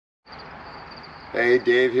Hey,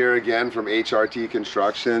 Dave here again from HRT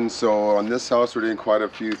Construction. So on this house we're doing quite a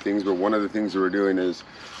few things, but one of the things that we're doing is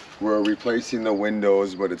we're replacing the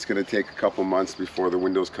windows, but it's going to take a couple months before the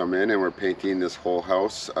windows come in, and we're painting this whole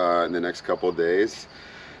house in the next couple of days.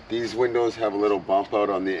 These windows have a little bump out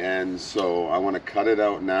on the end, so I want to cut it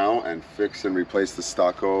out now and fix and replace the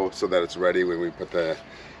stucco so that it's ready when we put the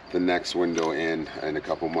next window in a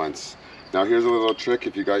couple months. Now here's a little trick.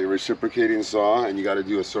 If you got your reciprocating saw and you got to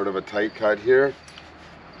do a sort of a tight cut here,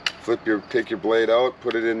 take your blade out,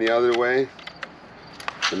 put it in the other way,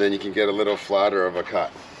 and then you can get a little flatter of a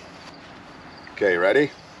cut. Okay, ready?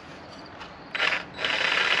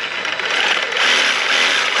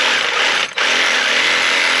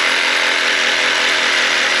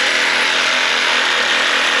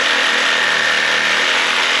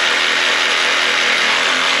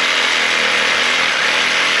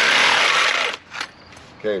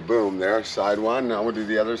 Okay, boom, there, side one. Now we'll do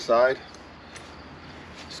the other side.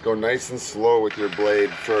 Just go nice and slow with your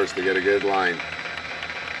blade first to get a good line.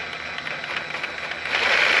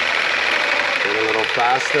 Get a little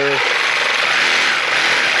faster.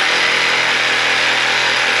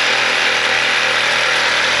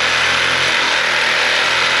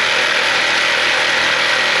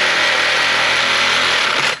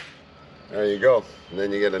 There you go. And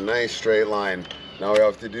then you get a nice straight line. Now all we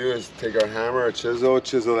have to do is take our hammer or chisel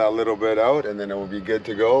that little bit out, and then it will be good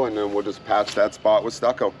to go, and then we'll just patch that spot with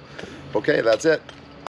stucco. Okay, that's it.